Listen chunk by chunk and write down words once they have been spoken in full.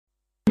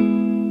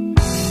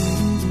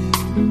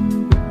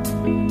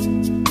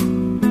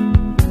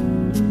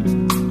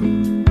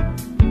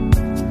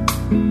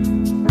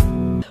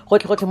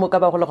Gotlhe mo ka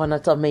ba go le gona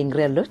tsamaeng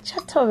re lo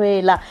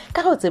chatobela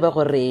ka go tseba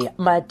gore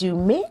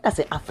madume ka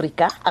se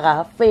Africa a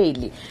ga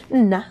fele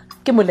nna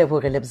ke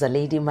molebogele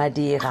Lady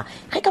Madira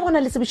ge ka bona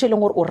le tsebišo leng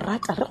gore o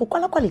rata re go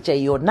kwala kwaletša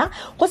yona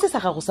go se sa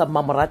gago sa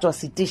mmamoratwa wa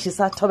setiši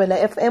sa Thobela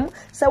FM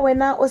sa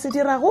wena o se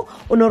dirago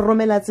o no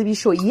romela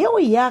tsebišo yeo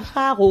ya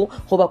gago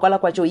go ba kwala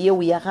kwatšo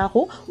yeo ya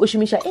gago o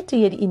šomiša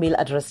ya di email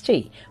address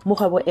tše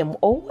mogwebo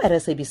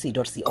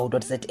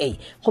mo@sabc.co.za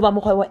go ba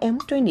mogwebo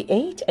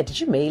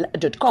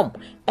m28@gmail.com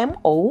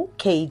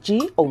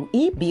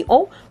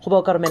mokgoebo go ba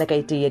o ka romela ka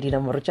ya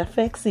dinomoro tša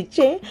fax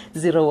tše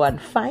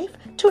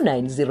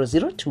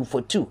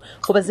 01529000242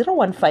 go ba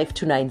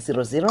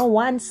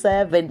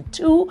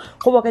 01529000172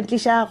 go ba ka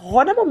ditliša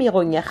gona mo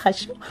meegong ya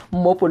kgašo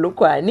mo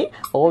polokwane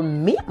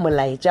gomme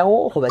molaetša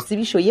o go ba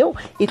tsebišo yeo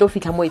e tlo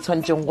fitlha mo e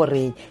tshwanetseng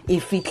gore e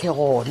fitlhe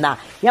gona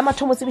ya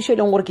mathomo tsebišo e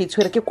leng gore ke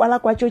itshwere ke kwala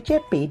kwatšo tše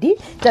pedi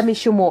tša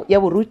mešomo ya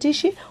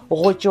borutiši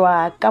go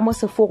tšwa ka mo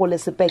sefogo le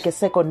sepeke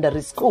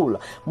secondary school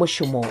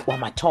mošomo wa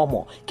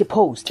mathomo ke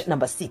post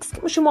number 6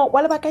 ke mošomo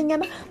wa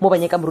lebakanyana mo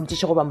banyaka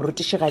morutiši go ba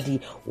morutišigadi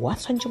wa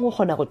tshwanetseng go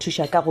kgona go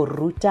thuša ka go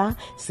ruta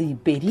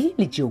sepedi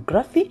le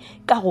geography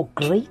ka go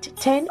grade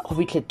 10 go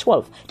fitlhe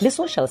 12 le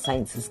social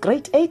sciences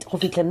grade 8 go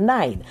fitlhe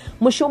 9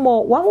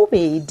 mošomo wa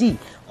bobedi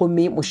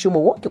gomme mošomo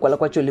wo ke kwala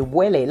kwatšo le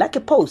boelela ke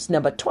post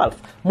number 12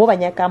 mo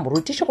banyaka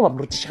morutiši go ba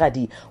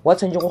morutišigadi wa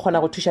tshwanetse go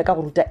kgona go thuša ka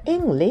go ruta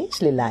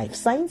English le life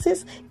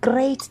sciences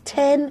grade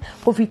 10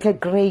 go fitlhe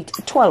grade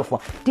 12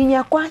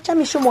 dinyakwa tša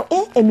mešomo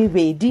e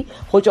mebedi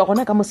go tšwa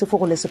gona ka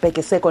mosefogo le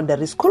sepeke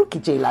secondary school ke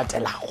tše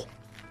latelago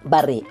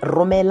ba re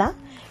romela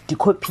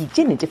dikopi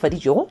tše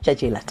netefaditšego tša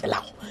tše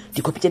latelago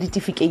dikopi tša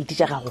ditefikeiti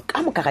tša gago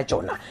ka moka ga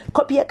tšona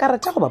kopi ya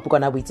karata go ba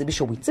pukana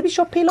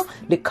boitsebišo phelo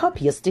le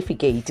kopi ya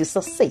certificate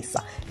sa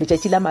sesa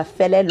letšatši la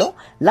mafelelo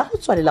la go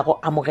tswalela go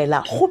amogela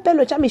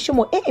kgopelo tša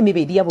mešomo e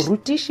mebedi ya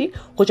borutiši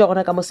go tšwa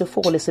gona ka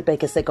mosefogo le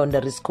sepeke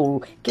secondary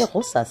school ke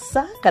go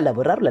sasa ka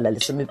laboraro la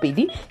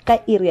lesomepedi ka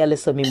iri ya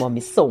lesome mo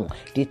mesong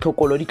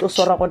ditlhokolo di tlo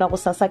sora gona go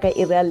sasa ka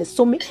iri ya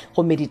lesome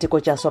gomme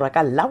diteko tša sora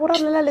ka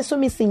laboraro la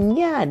lesome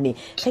senyane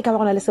ge ka ba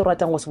gona le se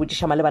ratang go se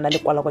botšiša malebana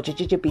le kwala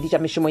kwatšo tše pedi tša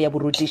mešomo ya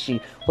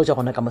borutiši go tšwa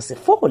gona ka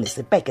mosefogo le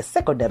sepeke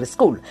secondary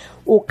school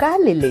o ka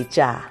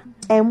leletša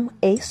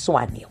MA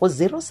Swani go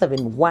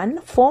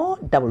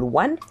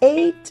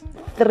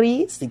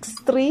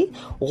 0714118363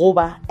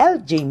 goba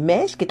LJ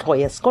Mesh ke tlogo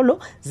ya sekolo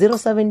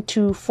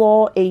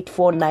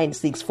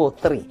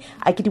 0724849643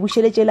 a ke di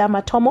bušeletše le a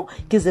mathomo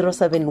ke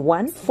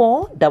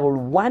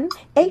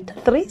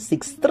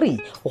 0714118363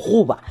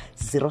 goba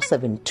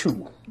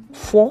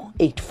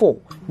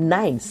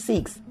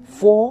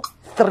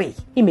 0724849643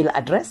 email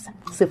address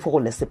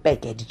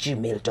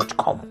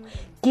sefogolesepeke@gmail.com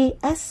ke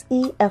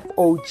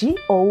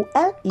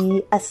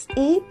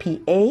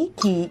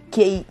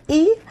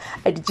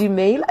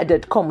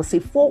sefogolesepeke@gmail.com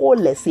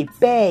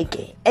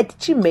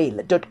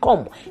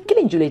sefogolesepeke@gmail.com ke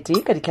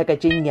lenjulete ka ditlhaka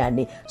tše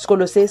nnyane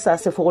sekolo se sa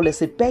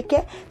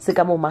sefogolesepeke se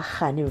ka mo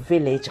Magane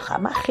village ga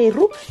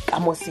Mageru ka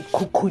mo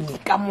Sekhukhune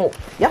ka mo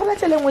ya go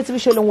latela ngwe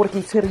tsebišo leng gore ke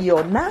itshwere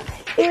yona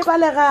e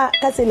balega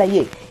ka tsela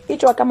ye e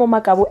tšwa ka mo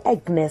Makabo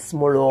Agnes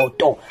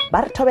Moloto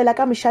ba re thobela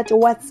ka mošate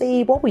wa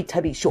tsebo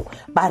boithabišo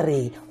ba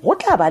re go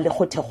tla ba le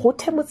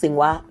gothe motseng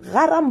wa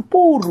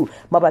Garampuru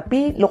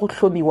mabapi le go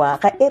hlomiwa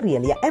ga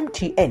aerial ya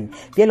MTN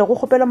bjale go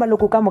kgopelwa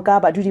maloko ka moka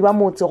badudi ba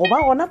motse go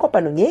ba gona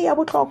kopanong ye ya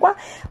botlhokwa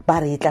ba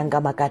re tlang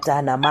ka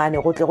makatana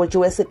mane go tle go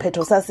tšewe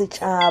sephetho sa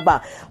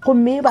setšhaba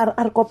gomme ba re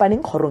a re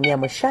kopaneng kgorong ya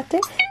mošate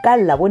ka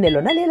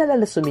labonelo na le la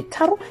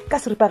lesometharo ka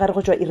seripagare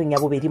go tšwa iring ya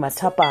bobedi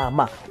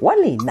mathapama wa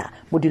lena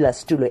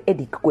modulasetulo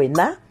Edic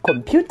Kwena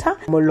computer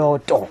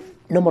Moloto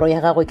nomoro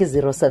ya gagwe ke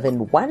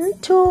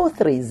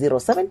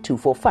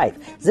 0712307245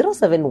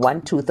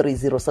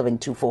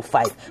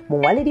 0712307245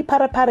 mongwaledi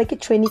pharapare ke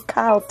Tweni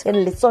Carlton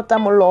Lesota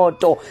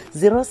Moloto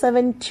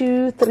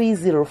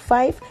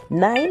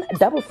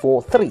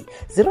 0723059443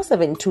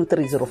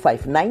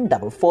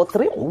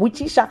 0723059443 go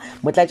botšiša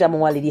motlatša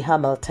mongwaledi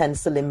Hamilton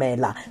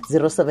Selemela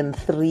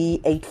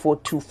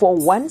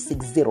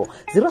 0738424160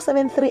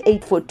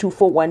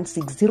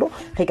 0738424160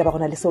 ge ka ba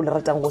gona le seo le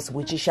ratang go se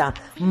botšiša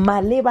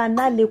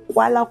malebana le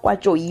kwala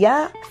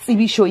ya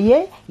tsebišo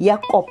ye ya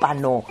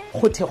kopano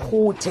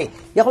gothe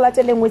ya go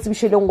latela ngwe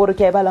tsebišo leng gore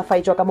ke a e bala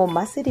faetšwa ka mo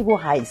Masedibo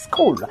High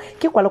School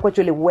ke kwala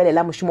kwatšo le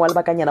boelela mošomo wa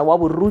lebakanyana wa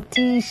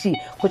borutiši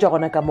go tšwa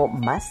gona ka mo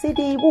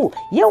Masedibo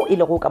yeo e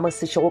lego ka mo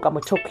sešego ka mo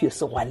Tokyo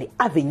Segwale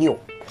Avenue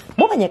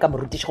mo banyaka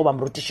morutiši go ba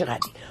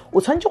morutišigadi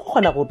o tshwanetse go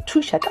kgona go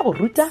thuša ka go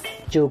ruta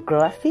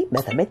geography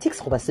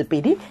mathematics go ba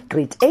sepedi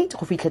grade 8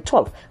 go fitlhe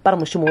 12 ba re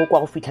mošomo wo kwa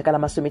go fitlha ka la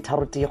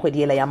 13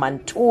 kgwedi ela ya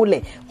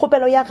Manthole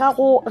kgopelo ya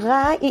gago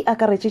ga e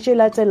akaretše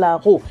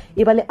latelago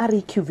e ba le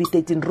REQ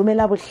V13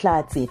 romela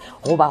bohlatse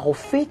go ba go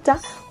feta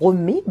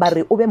gomme ba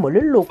re o be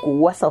moleloko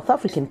wa South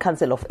African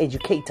Council of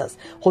Educators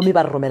gomme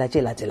ba re romela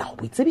tše latelago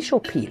boitsebišo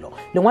phelo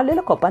lengwalo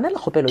le kopana le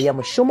kgopelo ya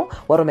mošomo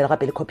wa romela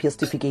gape le copy ya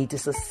certificate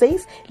se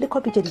 6 le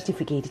copy tša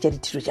certificate ditlankedi tša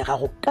dithuto tša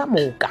gago ka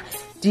moka.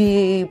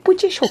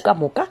 Dipotšišo ka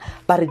moka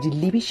ba re di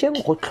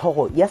lebišeng go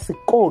tlhogo ya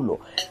sekolo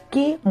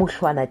ke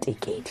Mohlwana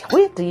Tekedi. Go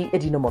ye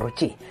dinomoro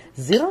tše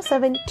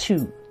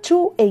 072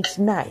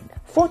 289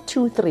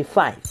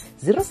 4235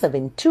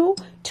 072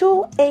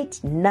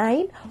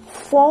 289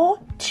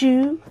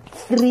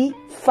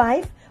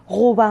 4235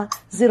 goba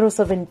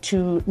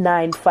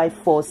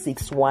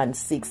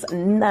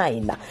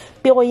 0729546169.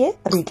 Pego ye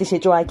re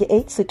itlišetšwa ke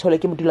 8 Sethole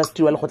ke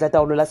modulasetulo wa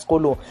lekgotlataolo la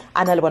sekolo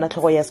a na le bona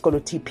tlhogo ya sekolo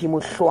TP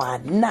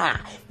Mohlwana.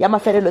 Ya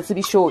mafelelo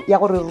tsebišo ya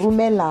gore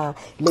rumela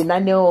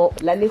lenaneo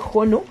la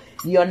lekgono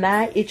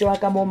yona e tšwa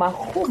ka mo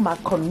Mahuma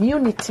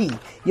community,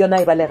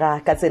 yona e balega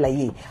ka tsela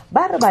ye.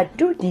 Ba re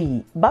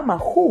badudi ba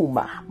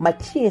Mahuma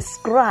Matthias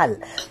Kral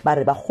ba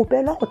re ba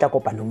kgopelwa go tla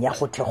kopanong ya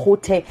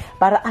gothegothe,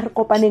 ba re a re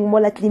kopaneng mo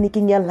la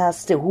tleliniking ya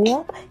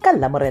Lastehoop ka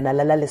Lamorena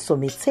la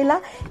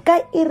 16 ka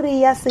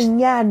iri ya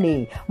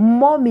senyane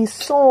mo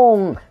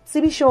mesong.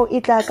 Tsebišo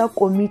e tla ka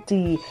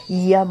komiti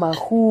ya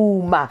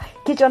Mahuma.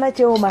 Ke tšona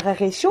tšeo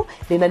magagešo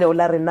lenaneo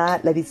la rena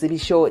la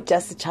ditsebišo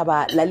tša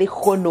setšhaba la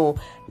lekgono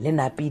le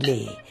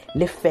napile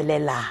le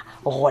felela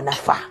gona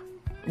fa.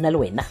 Na le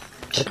wena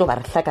re tlo ba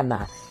re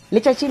hlakana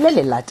letšatši le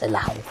le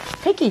latelago.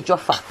 Ge ke tšwa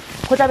fa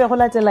go tla be go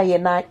latela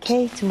yena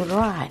Kate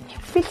Morane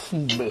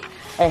Fihlile.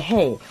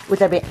 O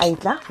tla be a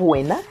itla go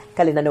wena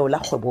ka lenaneo la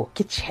kgwebo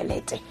ke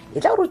tšhelete. E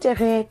tla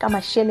rutege ka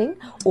mašeleng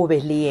o be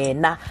le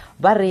yena.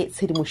 Ba re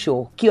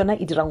tshedimošo ke yona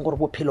e dirang gore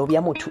bophelo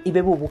bja motho e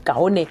be bo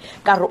bokaone,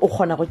 ka re o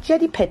kgona go tšea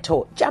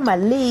diphetho tša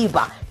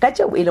maleba ka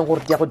tšeo e leng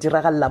gore di a go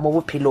diragalela mo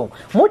bophelong.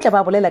 Mo tla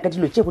ba bolela ka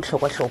dilo tše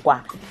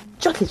bohlokwa-hlokwa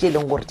tšohle tše e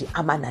leng gore di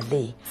amana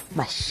le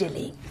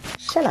mašeleng.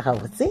 Šala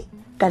gabotse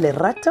ka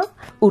lerato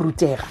o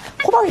rutega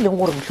go ba e leng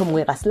gore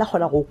mohlomongwe ga se la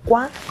kgona go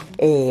kwa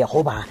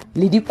goba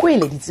le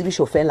dikwele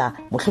ditsebišo fela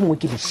mohlomongwe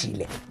ke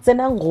lešile.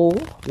 Tsenang go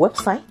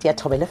website ya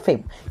Thobela FM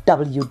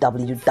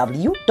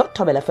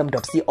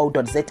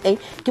www.thobelafm.co.za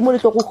ke mo le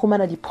tlo go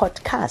humana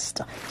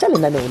di-podcast tša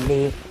lenaneo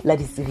le la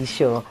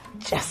ditsebišo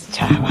tša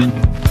setšhaba.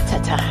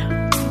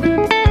 Tata.